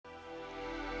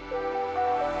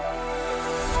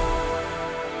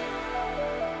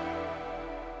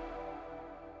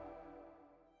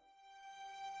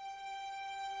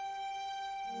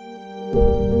In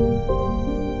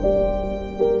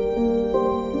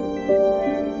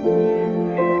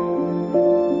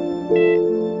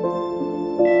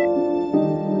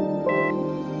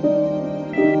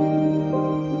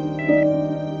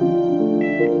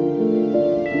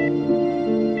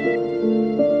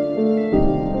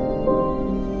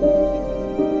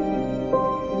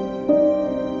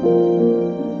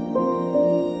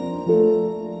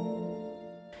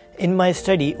my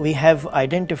study, we have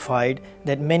identified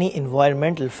that many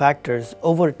environmental factors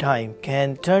over time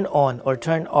can turn on or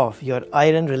turn off your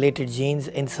iron-related genes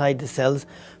inside the cells,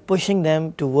 pushing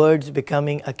them towards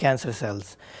becoming a cancer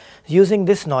cells. Using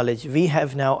this knowledge, we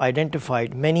have now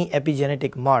identified many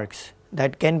epigenetic marks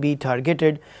that can be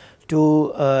targeted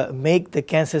to make the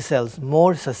cancer cells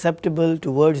more susceptible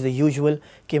towards the usual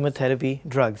chemotherapy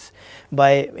drugs.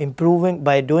 By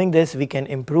doing this, we can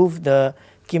improve the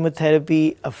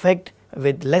chemotherapy effect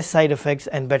with less side effects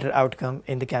and better outcome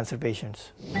in the cancer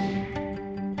patients.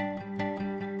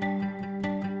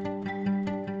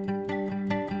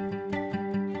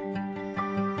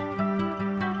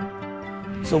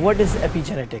 So what is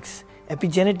epigenetics?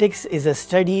 Epigenetics is a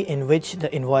study in which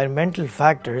the environmental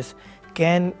factors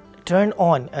can turn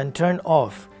on and turn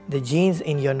off the genes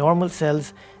in your normal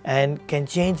cells and can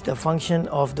change the function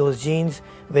of those genes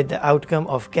with the outcome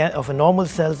of a normal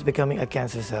cells becoming a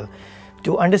cancer cell.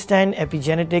 To understand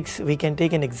epigenetics, we can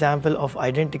take an example of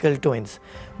identical twins.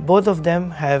 Both of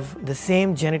them have the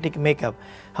same genetic makeup.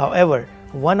 However,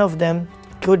 one of them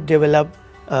could develop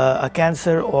a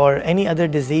cancer or any other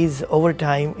disease over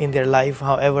time in their life.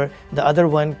 However, the other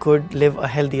one could live a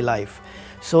healthy life.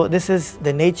 So this is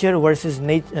the nature versus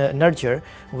nurture,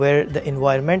 where the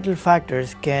environmental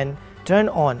factors can turn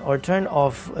on or turn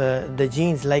off the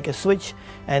genes like a switch,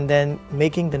 and then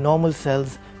making the normal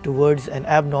cells towards an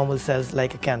abnormal cells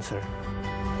like a cancer.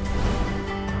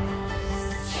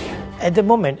 At the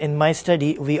moment in my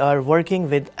study, we are working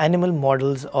with animal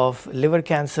models of liver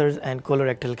cancers and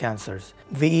colorectal cancers.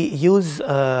 We use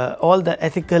all the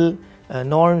ethical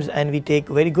norms and we take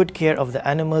very good care of the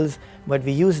animals, but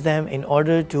we use them in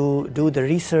order to do the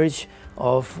research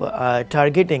of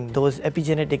targeting those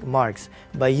epigenetic marks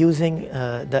by using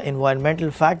the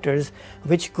environmental factors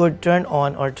which could turn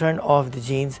on or turn off the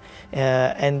genes,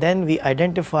 and then we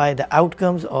identify the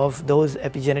outcomes of those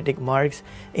epigenetic marks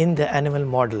in the animal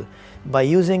model. By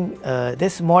using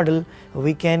this model,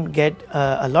 we can get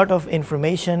a lot of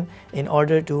information in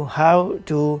order to how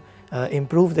to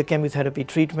improve the chemotherapy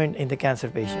treatment in the cancer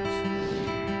patients.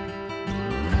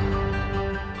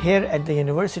 Here at the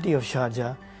University of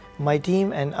Sharjah, my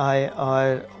team and I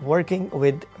are working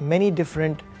with many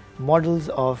different models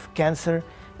of cancer,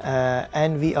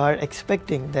 and we are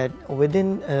expecting that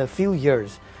within a few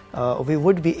years we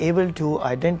would be able to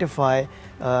identify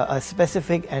a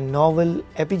specific and novel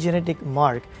epigenetic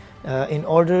mark in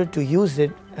order to use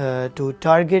it to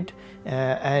target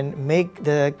and make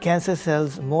the cancer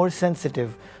cells more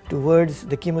sensitive towards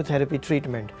the chemotherapy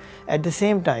treatment. At the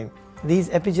same time, these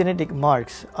epigenetic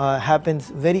marks happens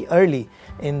very early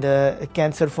in the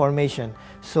cancer formation.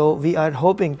 So we are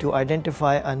hoping to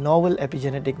identify a novel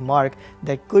epigenetic mark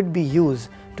that could be used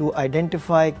to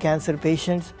identify cancer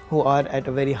patients who are at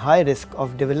a very high risk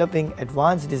of developing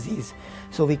advanced disease.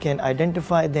 So we can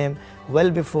identify them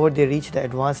well before they reach the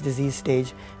advanced disease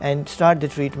stage and start the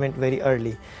treatment very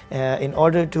early in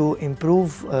order to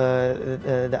improve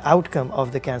the outcome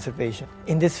of the cancer patient.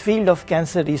 In this field of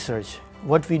cancer research,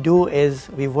 what we do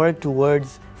is we work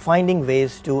towards finding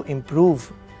ways to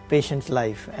improve patient's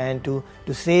life and to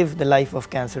save the life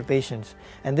of cancer patients.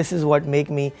 And this is what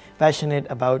makes me passionate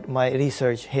about my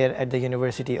research here at the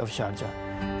University of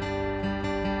Sharjah.